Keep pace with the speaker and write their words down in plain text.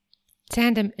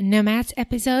Tandem Nomads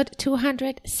episode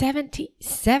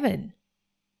 277.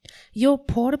 Your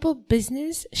portable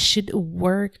business should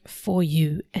work for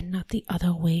you and not the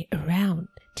other way around.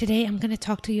 Today, I'm going to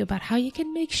talk to you about how you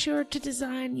can make sure to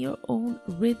design your own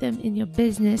rhythm in your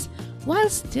business while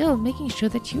still making sure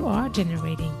that you are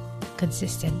generating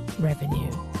consistent revenue.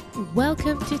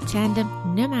 Welcome to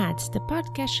Tandem Nomads, the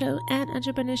podcast show and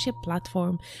entrepreneurship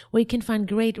platform where you can find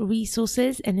great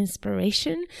resources and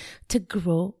inspiration to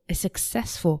grow a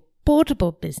successful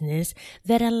portable business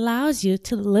that allows you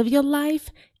to live your life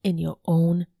in your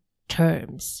own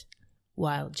terms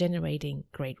while generating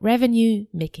great revenue,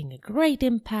 making a great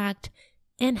impact,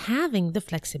 and having the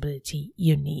flexibility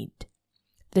you need.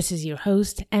 This is your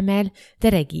host, Amel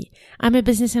Deregi. I'm a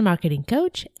business and marketing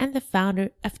coach and the founder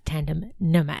of Tandem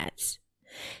Nomads.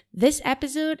 This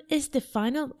episode is the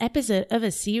final episode of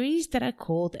a series that I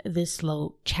called the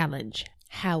Slow Challenge.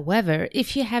 However,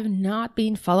 if you have not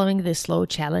been following the Slow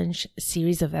Challenge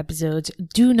series of episodes,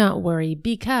 do not worry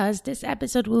because this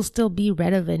episode will still be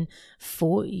relevant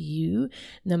for you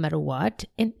no matter what.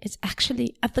 And it's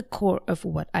actually at the core of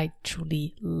what I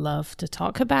truly love to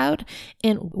talk about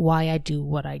and why I do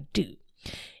what I do.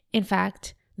 In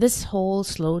fact, this whole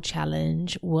Slow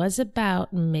Challenge was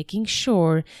about making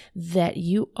sure that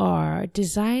you are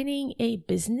designing a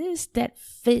business that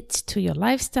fits to your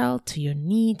lifestyle, to your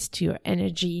needs, to your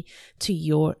energy, to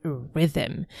your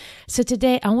rhythm. So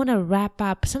today I want to wrap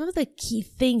up some of the key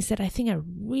things that I think are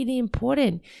really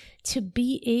important to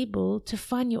be able to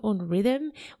find your own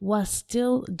rhythm while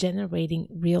still generating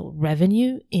real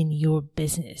revenue in your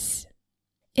business.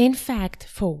 In fact,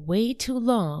 for way too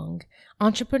long,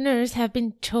 entrepreneurs have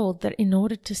been told that in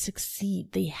order to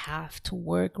succeed, they have to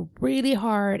work really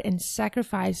hard and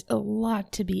sacrifice a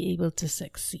lot to be able to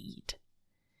succeed.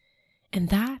 And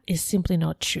that is simply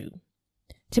not true.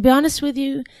 To be honest with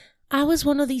you, I was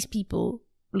one of these people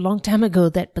a long time ago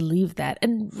that believed that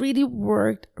and really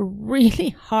worked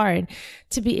really hard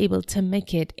to be able to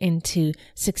make it and to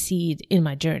succeed in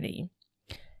my journey.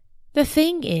 The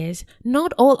thing is,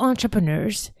 not all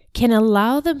entrepreneurs can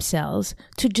allow themselves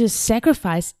to just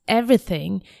sacrifice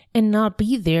everything and not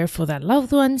be there for their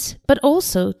loved ones, but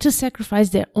also to sacrifice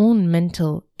their own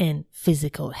mental and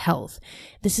physical health.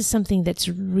 This is something that's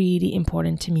really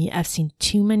important to me. I've seen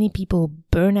too many people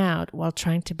burn out while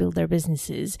trying to build their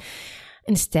businesses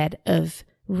instead of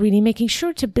really making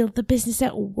sure to build the business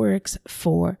that works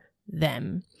for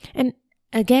them. And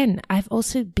again, I've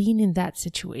also been in that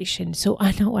situation, so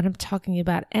I know what I'm talking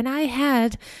about. And I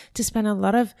had to spend a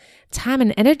lot of time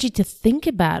and energy to think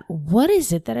about what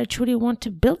is it that I truly want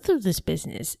to build through this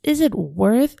business? Is it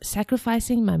worth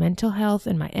sacrificing my mental health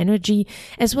and my energy,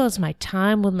 as well as my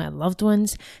time with my loved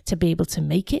ones to be able to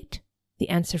make it? The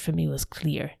answer for me was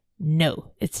clear.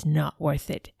 No, it's not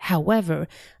worth it. However,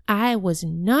 I was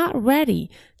not ready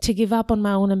to give up on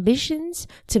my own ambitions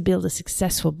to build a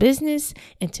successful business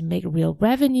and to make real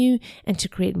revenue and to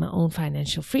create my own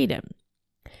financial freedom.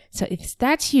 So if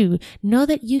that's you, know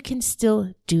that you can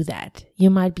still do that. You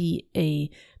might be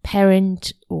a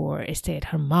parent or a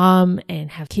stay-at-home mom and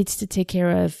have kids to take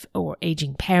care of, or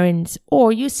aging parents,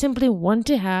 or you simply want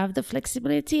to have the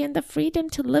flexibility and the freedom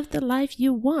to live the life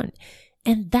you want.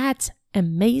 And that's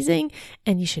amazing,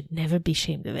 and you should never be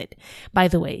ashamed of it. By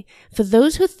the way, for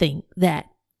those who think that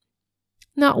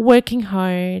not working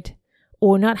hard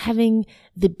or not having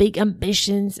the big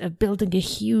ambitions of building a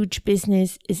huge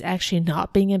business is actually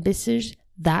not being ambitious,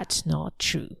 that's not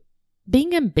true.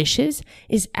 Being ambitious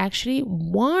is actually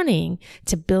wanting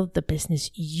to build the business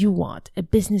you want, a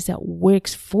business that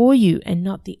works for you and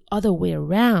not the other way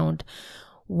around,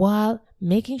 while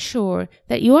making sure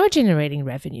that you are generating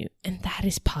revenue. And that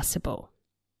is possible.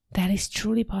 That is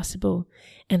truly possible.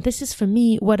 And this is, for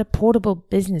me, what a portable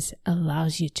business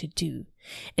allows you to do.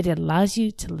 It allows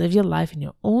you to live your life in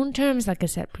your own terms, like I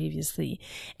said previously,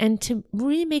 and to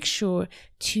really make sure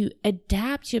to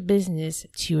adapt your business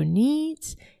to your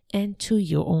needs and to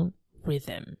your own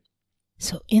rhythm.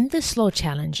 So in the Slow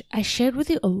Challenge, I shared with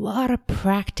you a lot of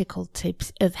practical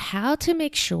tips of how to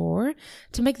make sure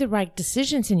to make the right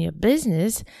decisions in your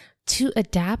business to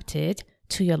adapt it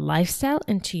to your lifestyle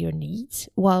and to your needs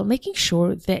while making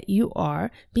sure that you are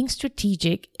being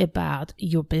strategic about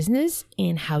your business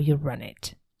and how you run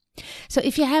it. So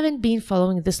if you haven't been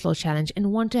following the Slow Challenge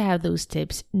and want to have those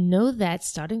tips, know that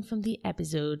starting from the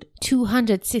episode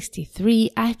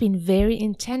 263, I've been very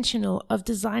intentional of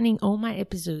designing all my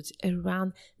episodes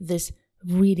around this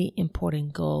really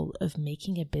important goal of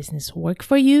making a business work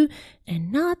for you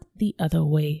and not the other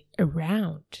way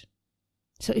around.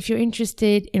 So if you're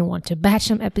interested and want to batch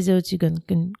some episodes, you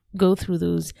can go through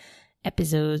those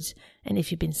episodes. And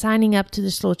if you've been signing up to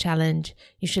the Slow Challenge,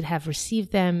 you should have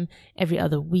received them every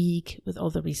other week with all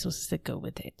the resources that go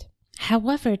with it.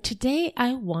 However, today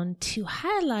I want to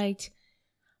highlight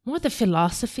more the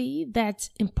philosophy that's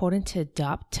important to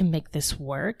adopt to make this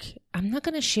work. I'm not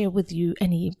going to share with you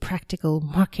any practical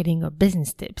marketing or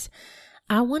business tips.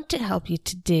 I want to help you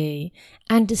today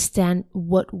understand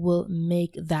what will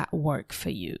make that work for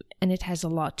you. And it has a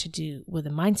lot to do with the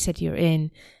mindset you're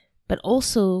in, but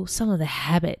also some of the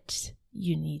habits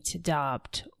you need to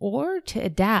adopt or to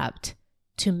adapt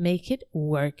to make it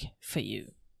work for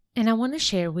you. And I want to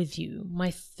share with you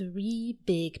my 3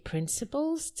 big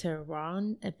principles to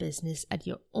run a business at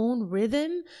your own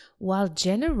rhythm while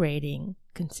generating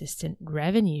consistent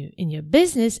revenue in your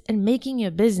business and making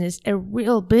your business a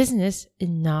real business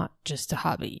and not just a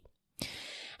hobby.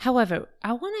 However,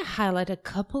 I want to highlight a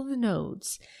couple of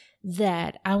notes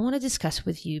that I want to discuss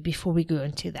with you before we go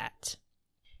into that.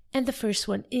 And the first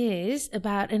one is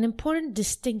about an important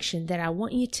distinction that I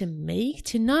want you to make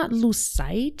to not lose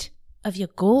sight of your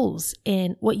goals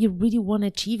and what you really want to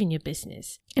achieve in your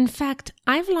business. In fact,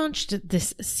 I've launched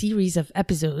this series of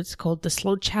episodes called The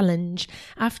Slow Challenge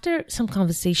after some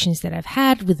conversations that I've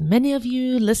had with many of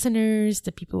you listeners,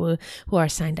 the people who are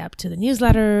signed up to the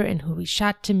newsletter and who reach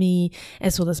out to me,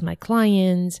 as well as my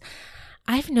clients.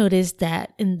 I've noticed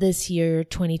that in this year,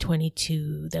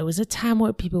 2022, there was a time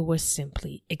where people were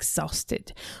simply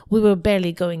exhausted. We were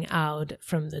barely going out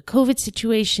from the COVID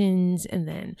situations and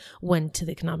then went to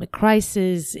the economic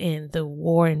crisis and the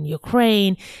war in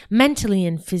Ukraine. Mentally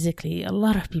and physically, a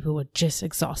lot of people were just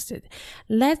exhausted.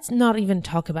 Let's not even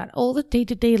talk about all the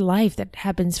day-to-day life that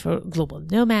happens for global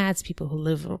nomads, people who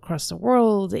live across the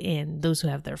world, and those who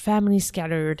have their families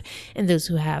scattered, and those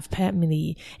who have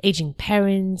aging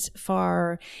parents far,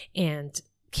 and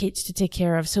kids to take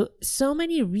care of. So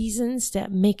many reasons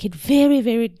that make it very,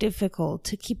 very difficult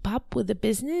to keep up with the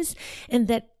business, and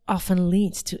that often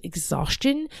leads to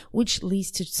exhaustion, which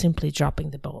leads to simply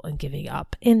dropping the ball and giving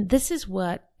up. And this is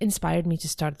what inspired me to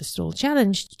start the Slow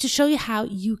Challenge, to show you how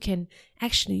you can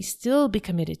actually still be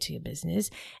committed to your business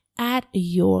at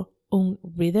your own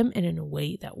rhythm and in a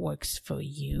way that works for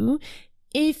you.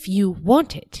 If you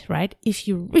want it, right? If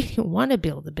you really want to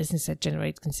build a business that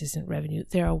generates consistent revenue,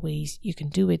 there are ways you can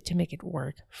do it to make it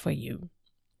work for you.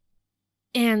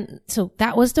 And so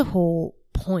that was the whole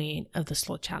point of the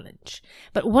Slow Challenge.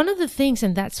 But one of the things,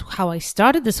 and that's how I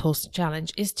started this whole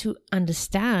challenge, is to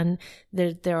understand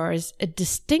that there is a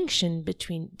distinction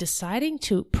between deciding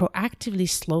to proactively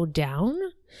slow down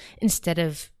instead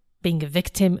of being a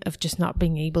victim of just not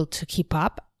being able to keep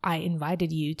up. I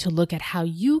invited you to look at how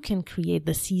you can create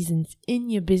the seasons in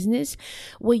your business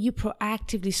where you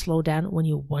proactively slow down when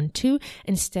you want to,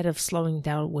 instead of slowing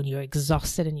down when you're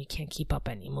exhausted and you can't keep up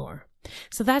anymore.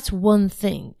 So that's one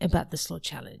thing about the Slow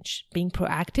Challenge, being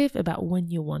proactive about when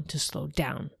you want to slow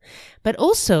down. But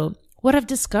also, what I've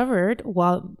discovered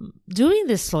while doing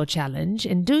this Slow Challenge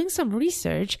and doing some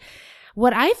research,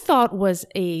 what I thought was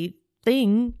a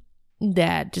thing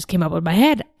that just came up in my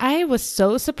head, I was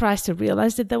so surprised to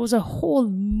realize that there was a whole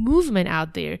movement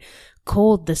out there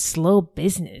called the slow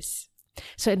business.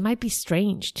 So it might be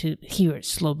strange to hear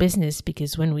slow business,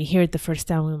 because when we hear it the first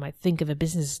time, we might think of a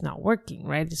business that's not working,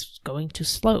 right? It's going too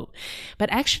slow.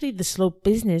 But actually, the slow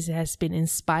business has been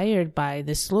inspired by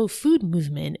the slow food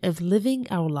movement of living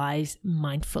our lives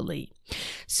mindfully.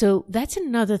 So that's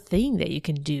another thing that you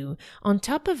can do on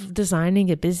top of designing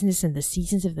a business and the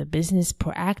seasons of the business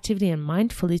proactively and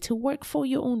mindfully to work for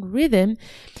your own rhythm.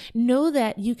 Know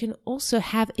that you can also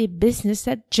have a business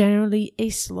that's generally a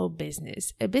slow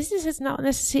business. A business is not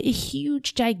necessarily a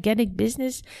huge, gigantic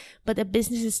business, but a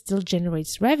business that still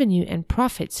generates revenue and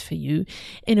profits for you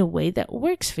in a way that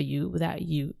works for you without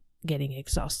you getting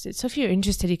exhausted. So if you're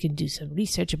interested, you can do some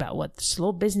research about what the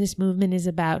slow business movement is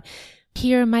about.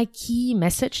 Here, my key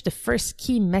message, the first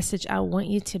key message I want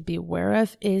you to be aware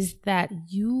of, is that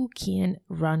you can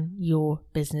run your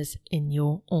business in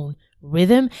your own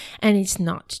rhythm. And it's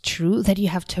not true that you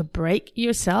have to break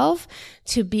yourself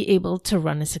to be able to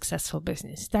run a successful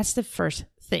business. That's the first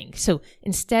thing. So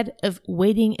instead of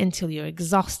waiting until you're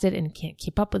exhausted and can't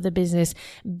keep up with the business,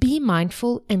 be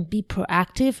mindful and be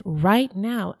proactive right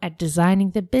now at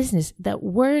designing the business that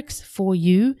works for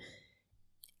you,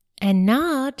 and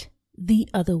not the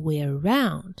other way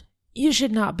around. You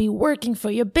should not be working for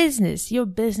your business. Your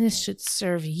business should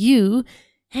serve you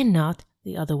and not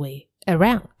the other way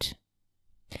around.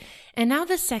 And now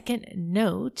the second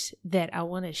note that I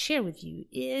want to share with you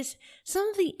is some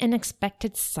of the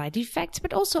unexpected side effects,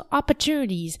 but also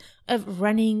opportunities of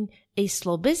running a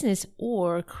slow business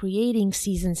or creating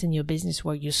seasons in your business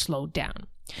where you slow down.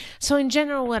 So in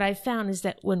general, what I found is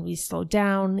that when we slow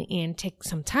down and take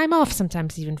some time off,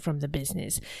 sometimes even from the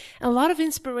business, a lot of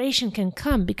inspiration can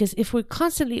come, because if we're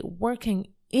constantly working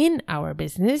in our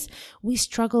business, we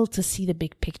struggle to see the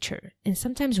big picture. And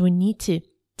sometimes we need to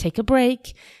take a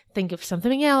break, think of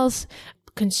something else,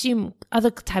 consume other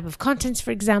type of contents,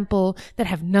 for example, that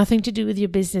have nothing to do with your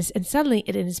business, and suddenly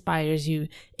it inspires you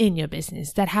in your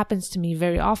business. That happens to me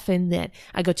very often, that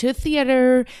I go to a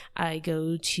theater, I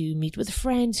go to meet with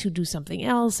friends who do something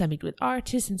else, I meet with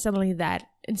artists, and suddenly that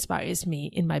inspires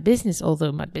me in my business,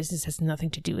 although my business has nothing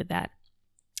to do with that.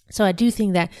 So I do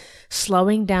think that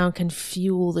slowing down can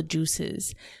fuel the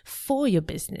juices for your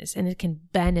business, and it can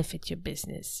benefit your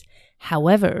business.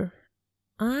 However,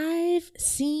 I've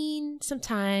seen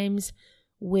sometimes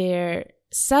where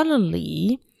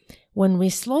suddenly when we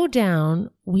slow down,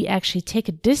 we actually take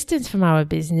a distance from our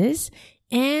business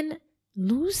and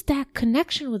lose that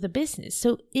connection with the business.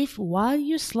 So if while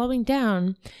you're slowing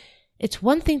down, it's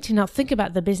one thing to not think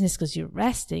about the business because you're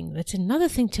resting, it's another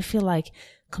thing to feel like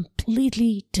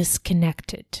completely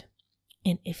disconnected.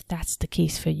 And if that's the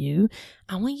case for you,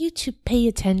 I want you to pay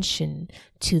attention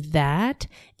to that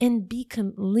and be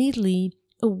completely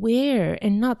aware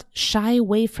and not shy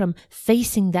away from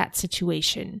facing that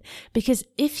situation. Because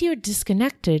if you're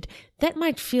disconnected, that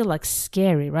might feel like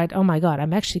scary, right? Oh my God,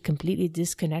 I'm actually completely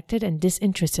disconnected and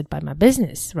disinterested by my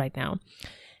business right now.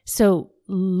 So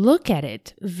look at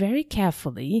it very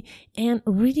carefully and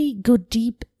really go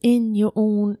deep in your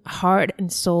own heart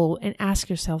and soul and ask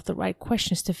yourself the right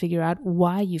questions to figure out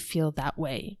why you feel that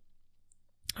way.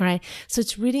 All right. So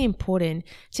it's really important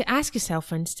to ask yourself,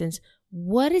 for instance,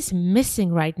 what is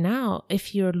missing right now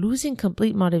if you're losing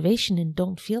complete motivation and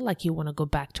don't feel like you want to go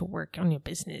back to work on your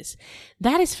business?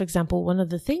 That is, for example, one of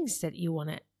the things that you want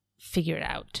to figure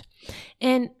out.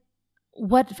 And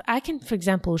what I can, for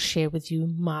example, share with you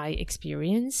my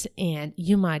experience, and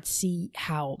you might see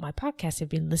how my podcast, I've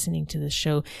been listening to this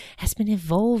show, has been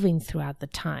evolving throughout the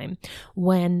time.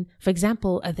 When, for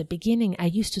example, at the beginning, I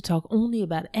used to talk only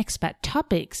about expat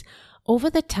topics.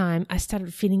 Over the time, I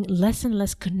started feeling less and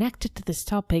less connected to this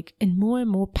topic and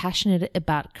more passionate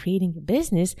about creating a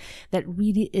business that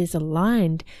really is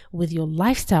aligned with your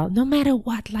lifestyle, no matter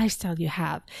what lifestyle you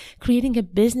have. Creating a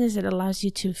business that allows you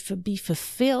to be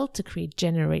fulfilled, to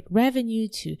generate revenue,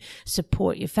 to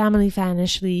support your family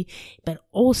financially, but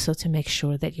also to make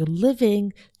sure that you're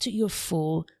living to your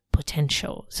full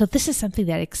potential. So this is something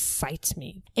that excites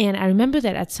me. And I remember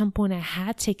that at some point I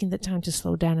had taken the time to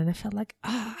slow down and I felt like,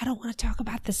 I don't want to talk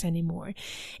about this anymore.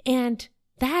 And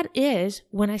that is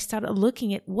when I started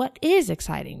looking at what is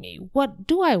exciting me. What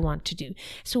do I want to do?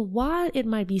 So while it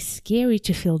might be scary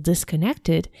to feel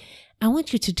disconnected, I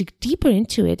want you to dig deeper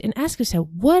into it and ask yourself,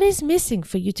 what is missing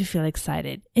for you to feel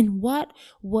excited? And what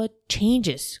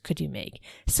changes could you make?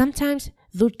 Sometimes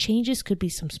those changes could be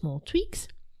some small tweaks.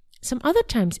 Some other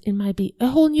times it might be a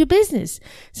whole new business.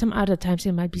 Some other times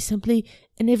it might be simply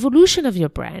an evolution of your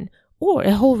brand, or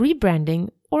a whole rebranding,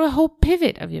 or a whole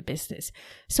pivot of your business.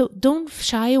 So don't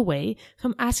shy away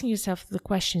from asking yourself the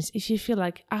questions if you feel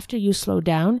like after you slow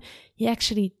down, you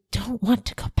actually don't want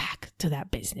to go back to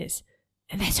that business.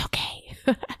 And that's okay.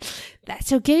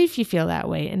 That's okay if you feel that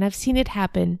way. And I've seen it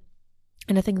happen.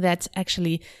 And I think that's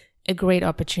actually a great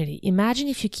opportunity. Imagine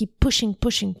if you keep pushing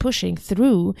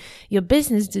through your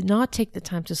business, do not take the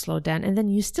time to slow down, and then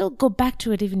you still go back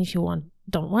to it even if you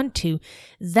don't want to.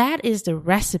 That is the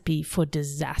recipe for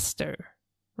disaster,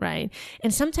 right?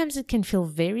 And sometimes it can feel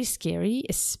very scary,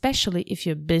 especially if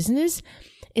your business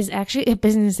is actually a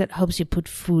business that helps you put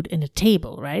food in the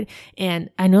table, right?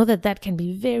 And I know that can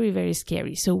be very, very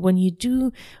scary. So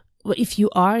if you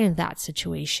are in that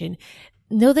situation,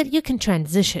 know that you can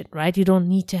transition, right? You don't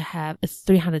need to have a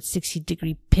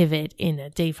 360-degree pivot in a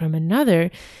day from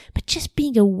another, but just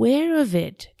being aware of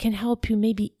it can help you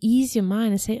maybe ease your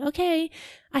mind and say, okay,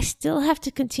 I still have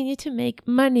to continue to make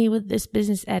money with this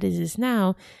business as it is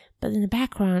now, but in the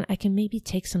background, I can maybe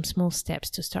take some small steps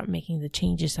to start making the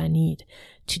changes I need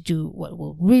to do what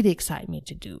will really excite me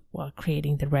to do while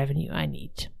creating the revenue I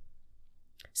need.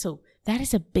 So that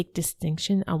is a big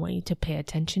distinction I want you to pay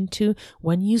attention to.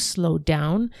 When you slow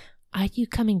down, are you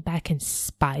coming back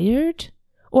inspired?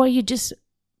 Or are you just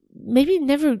maybe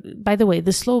never? By the way,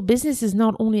 the slow business is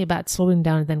not only about slowing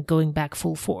down and then going back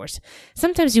full force.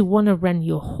 Sometimes you want to run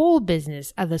your whole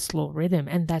business at a slow rhythm,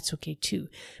 and that's okay too.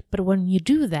 But when you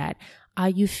do that, are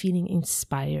you feeling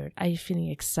inspired? Are you feeling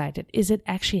excited? Is it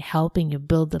actually helping you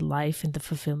build the life and the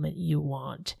fulfillment you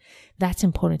want? That's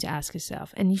important to ask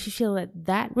yourself. And if you feel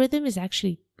that rhythm is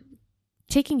actually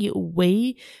taking you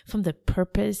away from the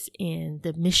purpose and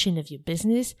the mission of your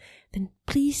business, then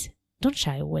please don't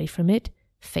shy away from it.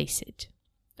 face it.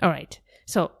 All right.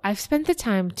 So I've spent the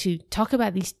time to talk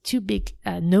about these two big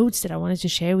notes that I wanted to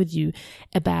share with you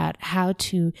about how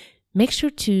to make sure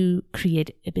to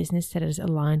create a business that is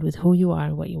aligned with who you are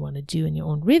and what you want to do in your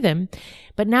own rhythm.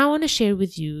 But now I want to share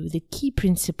with you the key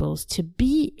principles to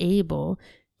be able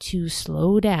to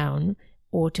slow down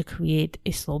or to create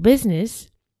a slow business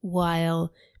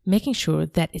while making sure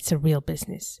that it's a real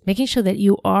business, making sure that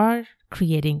you are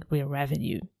creating real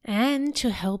revenue. And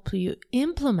to help you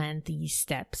implement these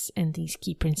steps and these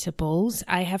key principles,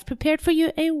 I have prepared for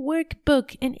you a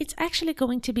workbook, and it's actually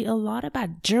going to be a lot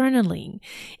about journaling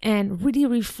and really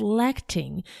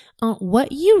reflecting on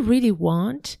what you really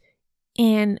want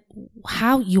and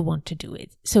how you want to do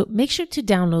it. So make sure to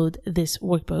download this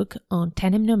workbook on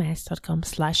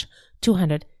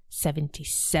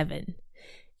tandemnomads.com/277.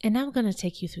 And I'm going to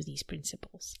take you through these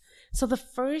principles. So the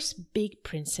first big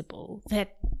principle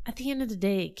that at the end of the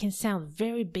day can sound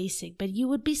very basic, but you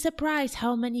would be surprised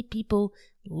how many people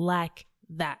lack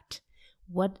that.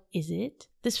 What is it?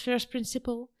 This first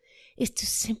principle is to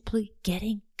simply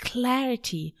getting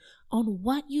clarity on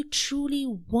what you truly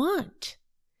want.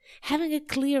 Having a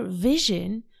clear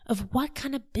vision of what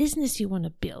kind of business you want to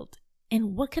build.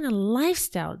 And what kind of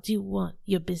lifestyle do you want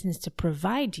your business to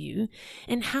provide you?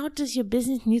 And how does your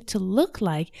business need to look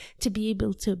like to be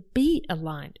able to be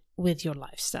aligned with your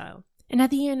lifestyle? And at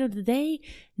the end of the day,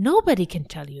 nobody can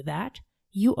tell you that.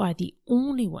 You are the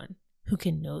only one who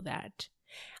can know that.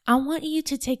 I want you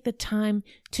to take the time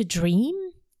to dream,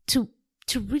 to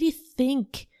really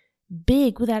think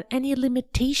big without any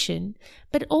limitation,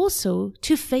 but also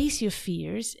to face your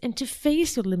fears and to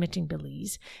face your limiting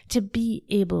beliefs, to be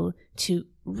able to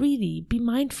really be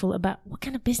mindful about what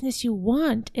kind of business you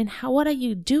want and what are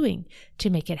you doing to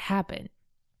make it happen.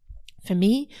 For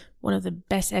me, one of the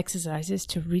best exercises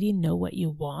to really know what you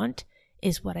want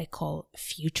is what I call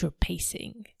future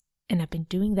pacing. And I've been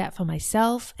doing that for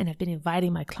myself, and I've been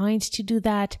inviting my clients to do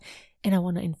that, and I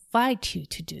want to invite you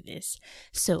to do this.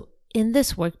 So in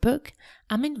this workbook,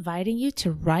 I'm inviting you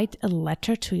to write a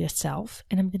letter to yourself,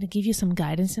 and I'm going to give you some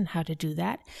guidance on how to do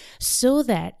that so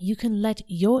that you can let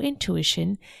your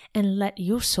intuition and let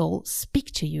your soul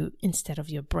speak to you instead of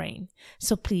your brain.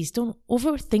 So please don't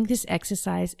overthink this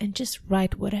exercise and just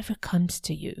write whatever comes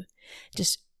to you.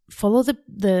 Just follow the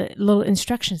little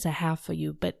instructions I have for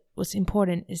you, but what's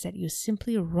important is that you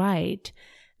simply write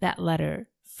that letter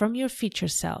from your future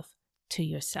self to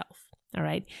yourself. All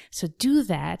right? So do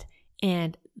that.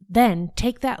 And then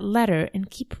take that letter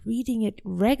and keep reading it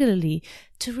regularly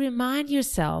to remind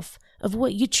yourself of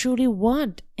what you truly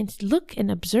want, and look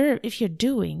and observe if you're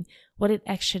doing what it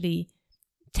actually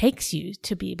takes you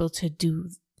to be able to do,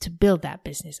 to build that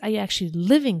business. Are you actually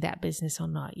living that business or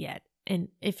not yet? And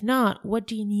if not, what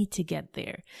do you need to get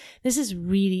there? This is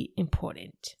really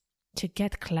important, to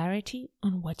get clarity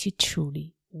on what you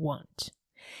truly want.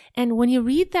 And when you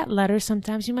read that letter,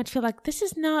 sometimes you might feel like this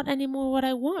is not anymore what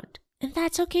I want. And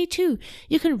that's okay too.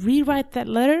 You can rewrite that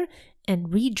letter and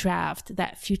redraft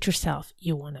that future self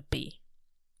you want to be.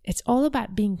 It's all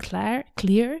about being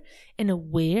clear and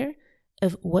aware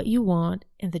of what you want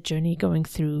and the journey you're going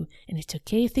through. And it's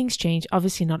okay if things change.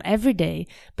 Obviously not every day,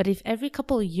 but if every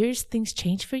couple of years things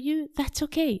change for you, that's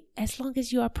okay. As long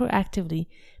as you are proactively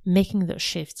making those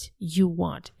shifts you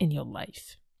want in your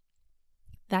life.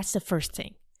 That's the first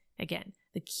thing. Again,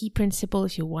 the key principle,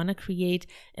 if you want to create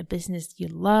a business you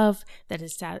love that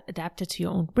is adapted to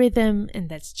your own rhythm and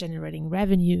that's generating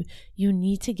revenue, you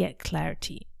need to get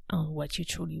clarity on what you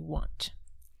truly want.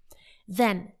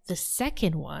 Then the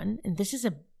second one, and this is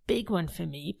a big one for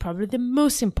me, probably the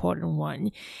most important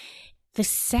one, the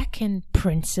second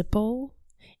principle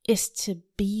is to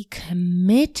be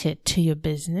committed to your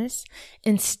business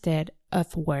instead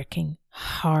of working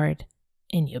hard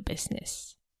in your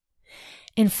business.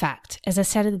 In fact, as I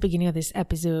said at the beginning of this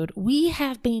episode, we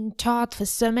have been taught for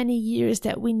so many years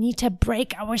that we need to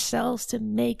break ourselves to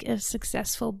make a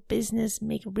successful business,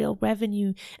 make real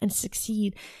revenue and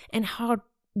succeed. And hard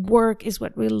work is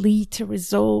what will lead to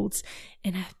results.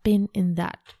 And I've been in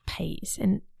that pace.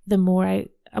 And the more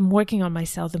I'm working on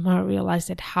myself, the more I realize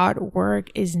that hard work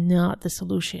is not the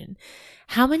solution.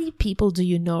 How many people do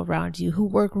you know around you who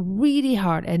work really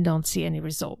hard and don't see any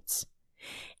results?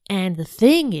 And the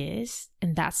thing is,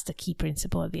 and that's the key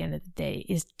principle at the end of the day,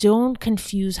 is don't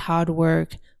confuse hard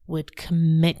work with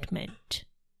commitment.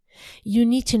 You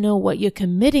need to know what you're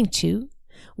committing to,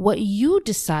 what you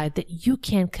decide that you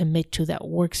can commit to that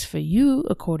works for you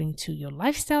according to your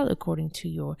lifestyle, according to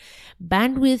your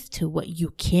bandwidth, to what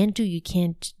you can do, you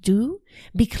can't do.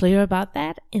 Be clear about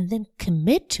that and then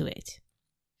commit to it.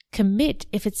 Commit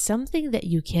if it's something that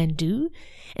you can do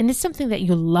and it's something that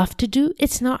you love to do.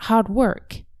 It's not hard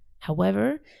work.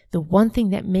 However, the one thing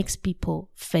that makes people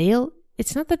fail,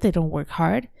 it's not that they don't work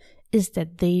hard, is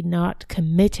that they're not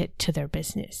committed to their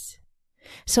business.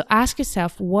 So ask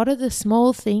yourself, what are the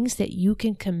small things that you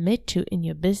can commit to in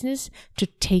your business to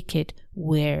take it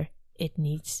where it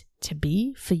needs to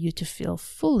be for you to feel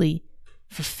fully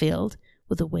fulfilled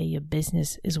with the way your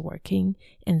business is working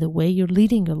and the way you're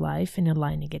leading your life and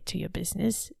aligning it to your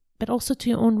business, but also to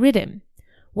your own rhythm.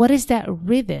 What is that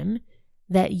rhythm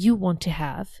that you want to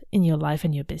have in your life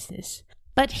and your business?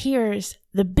 But here's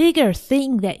the bigger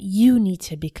thing that you need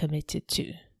to be committed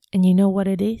to. And you know what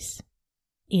it is?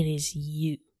 It is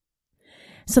you.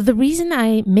 So the reason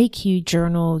I make you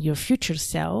journal your future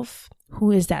self,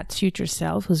 who is that future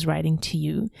self who's writing to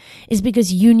you, is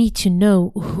because you need to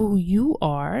know who you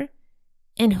are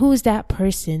and who is that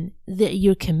person that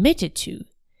you're committed to.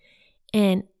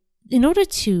 And in order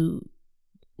to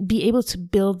be able to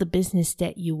build the business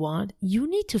that you want, you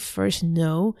need to first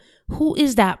know who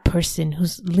is that person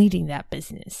who's leading that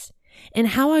business. And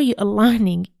how are you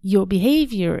aligning your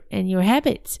behavior and your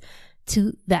habits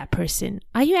to that person?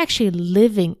 Are you actually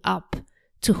living up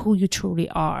to who you truly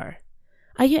are?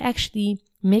 Are you actually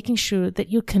making sure that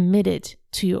you're committed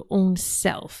to your own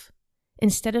self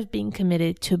instead of being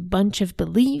committed to a bunch of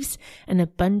beliefs and a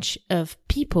bunch of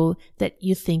people that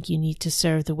you think you need to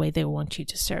serve the way they want you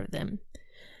to serve them?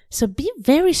 So be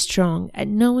very strong at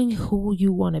knowing who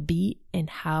you want to be and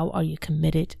how are you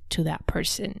committed to that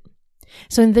person.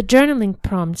 So in the journaling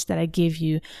prompts that I give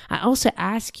you, I also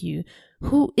ask you,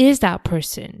 who is that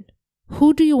person?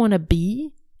 Who do you want to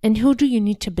be? And who do you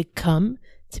need to become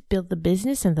to build the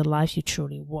business and the life you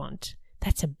truly want?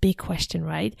 That's a big question,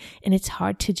 right? And it's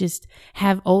hard to just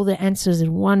have all the answers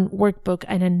in one workbook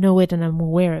and I know it and I'm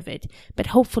aware of it. But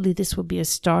hopefully this will be a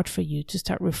start for you to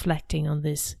start reflecting on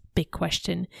this big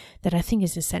question that I think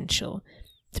is essential.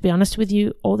 To be honest with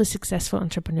you, all the successful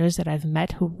entrepreneurs that I've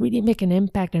met who really make an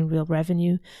impact in real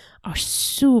revenue are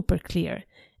super clear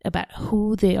about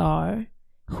who they are,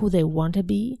 who they want to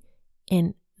be,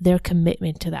 and their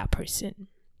commitment to that person.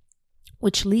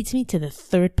 Which leads me to the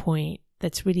third point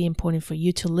that's really important for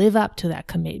you to live up to that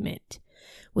commitment,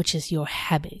 which is your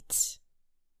habits.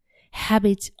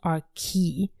 Habits are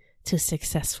key to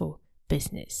successful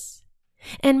business.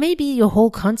 And maybe your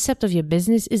whole concept of your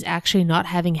business is actually not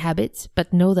having habits,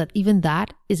 but know that even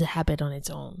that is a habit on its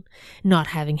own, not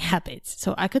having habits.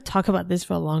 So I could talk about this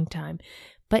for a long time,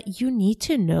 but you need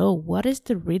to know what is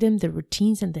the rhythm, the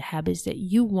routines, and the habits that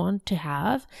you want to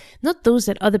have, not those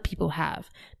that other people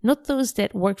have, not those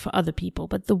that work for other people,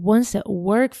 but the ones that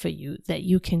work for you that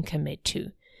you can commit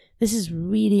to. This is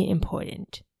really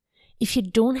important. If you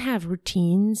don't have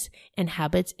routines and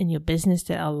habits in your business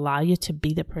that allow you to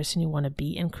be the person you want to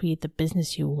be and create the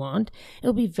business you want,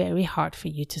 it'll be very hard for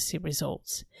you to see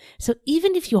results. So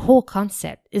even if your whole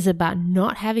concept is about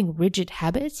not having rigid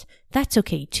habits, that's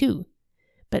okay too.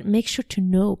 But make sure to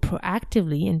know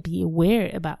proactively and be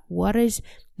aware about what is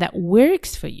that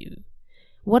works for you.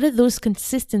 What are those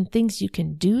consistent things you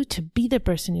can do to be the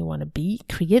person you want to be,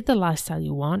 create the lifestyle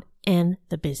you want, and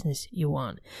the business you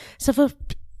want? So for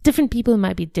different people, it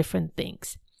might be different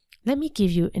things. Let me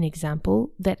give you an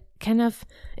example that kind of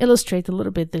illustrates a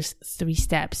little bit these 3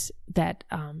 steps that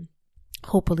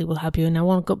hopefully will help you. And I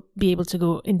won't be able to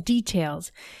go in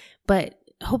details, but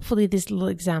hopefully this little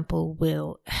example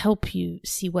will help you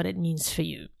see what it means for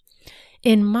you.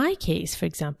 In my case, for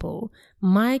example,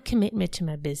 my commitment to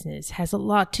my business has a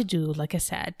lot to do, like I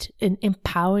said, in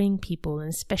empowering people, and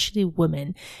especially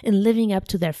women, in living up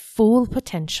to their full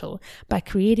potential by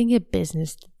creating a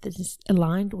business that is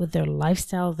aligned with their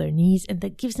lifestyle, their needs, and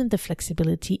that gives them the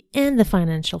flexibility and the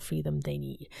financial freedom they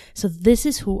need. So this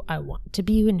is who I want to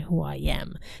be and who I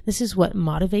am. This is what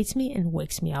motivates me and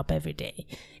wakes me up every day.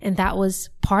 And that was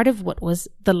part of what was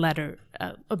the letter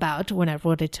about when I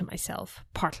wrote it to myself.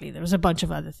 Partly, there was a bunch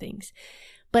of other things.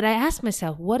 But I asked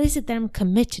myself, what is it that I'm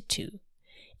committed to?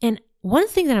 And one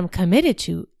thing that I'm committed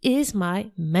to is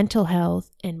my mental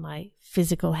health and my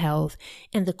physical health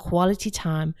and the quality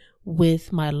time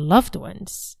with my loved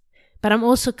ones. But I'm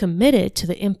also committed to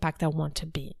the impact I want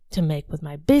to make with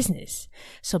my business.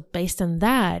 So based on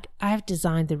that, I've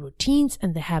designed the routines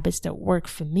and the habits that work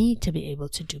for me to be able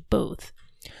to do both.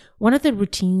 One of the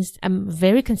routines, I'm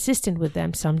very consistent with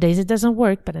them. Some days it doesn't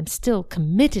work, but I'm still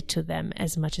committed to them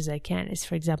as much as I can, is,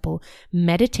 for example,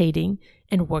 meditating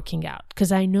and working out.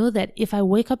 Because I know that if I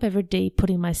wake up every day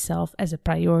putting myself as a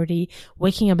priority,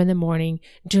 waking up in the morning,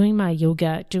 doing my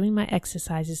yoga, doing my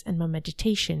exercises and my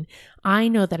meditation, I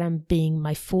know that I'm being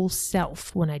my full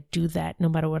self when I do that, no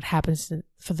matter what happens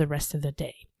for the rest of the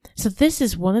day. So this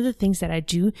is one of the things that I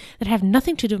do that have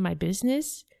nothing to do with my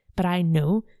business, but I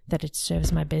know that it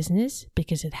serves my business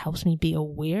because it helps me be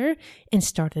aware and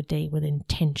start the day with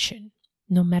intention,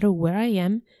 no matter where I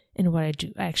am and what I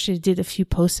do. I actually did a few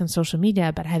posts on social media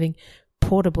about having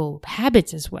portable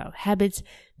habits as well, habits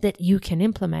that you can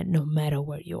implement no matter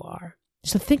where you are.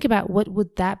 So think about what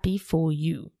would that be for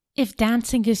you. If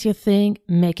dancing is your thing,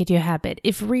 make it your habit.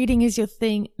 If reading is your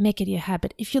thing, make it your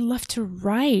habit. If you love to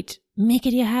write, make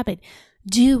it your habit.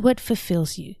 Do what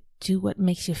fulfills you. Do what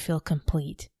makes you feel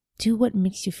complete. Do what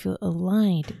makes you feel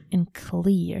aligned and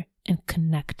clear and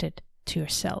connected to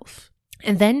yourself.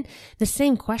 And then the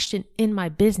same question in my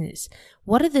business.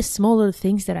 What are the smaller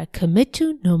things that I commit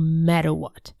to no matter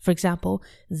what? For example,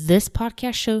 this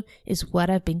podcast show is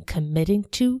what I've been committing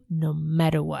to no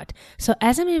matter what. So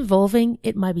as I'm evolving,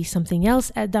 it might be something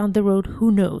else down the road,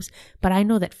 who knows? But I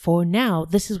know that for now,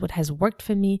 this is what has worked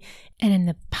for me. And in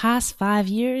the past 5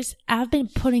 years, I've been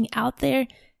putting out there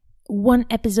 1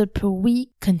 episode per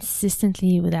week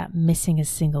consistently without missing a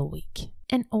single week.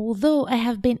 And although I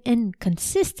have been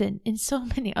inconsistent in so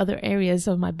many other areas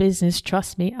of my business,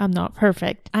 trust me, I'm not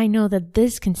perfect. I know that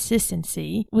this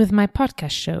consistency with my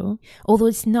podcast show, although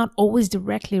it's not always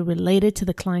directly related to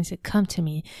the clients that come to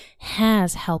me,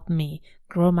 has helped me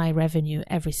grow my revenue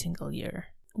every single year.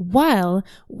 While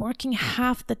working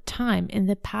half the time in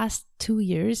the past 2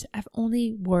 years, I've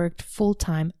only worked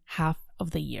full-time half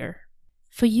of the year.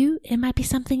 For you, it might be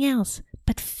something else,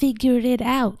 but figure it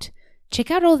out. Check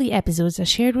out all the episodes I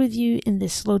shared with you in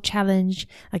this slow challenge,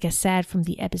 like I said, from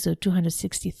the episode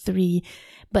 263.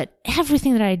 But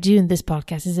everything that I do in this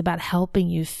podcast is about helping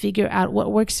you figure out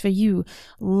what works for you,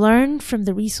 learn from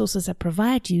the resources I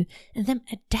provide you, and then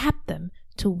adapt them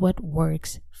to what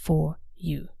works for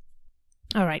you.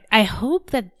 All right, I hope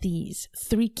that these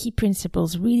 3 key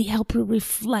principles really help you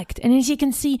reflect. And as you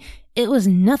can see, it was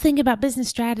nothing about business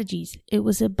strategies. It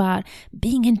was about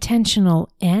being intentional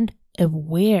and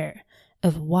aware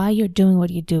of why you're doing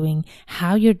what you're doing,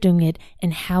 how you're doing it,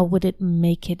 and how would it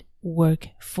make it work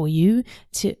for you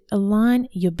to align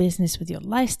your business with your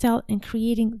lifestyle and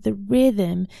creating the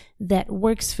rhythm that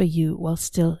works for you while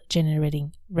still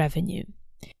generating revenue.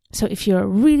 So if you're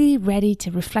really ready to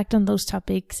reflect on those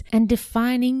topics and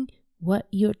defining what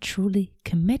you're truly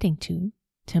committing to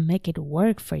make it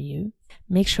work for you,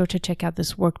 make sure to check out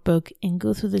this workbook and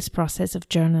go through this process of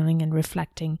journaling and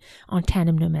reflecting on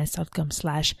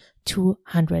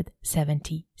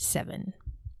tandemnomads.com/277.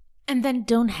 And then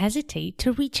don't hesitate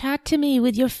to reach out to me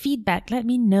with your feedback. Let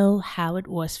me know how it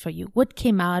was for you. What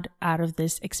came out of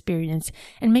this experience?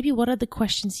 And maybe what are the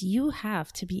questions you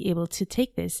have to be able to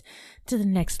take this to the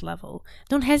next level?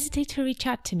 Don't hesitate to reach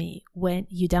out to me. When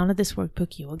you download this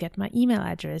workbook, you will get my email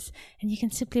address and you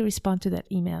can simply respond to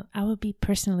that email. I will be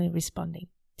personally responding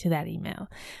to that email.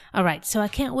 All right. So I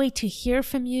can't wait to hear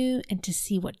from you and to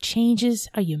see what changes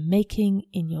are you making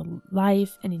in your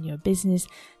life and in your business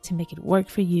to make it work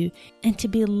for you and to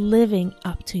be living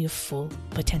up to your full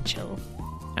potential.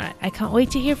 All right. I can't wait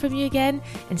to hear from you again,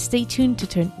 and stay tuned to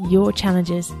turn your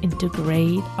challenges into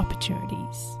great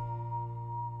opportunities.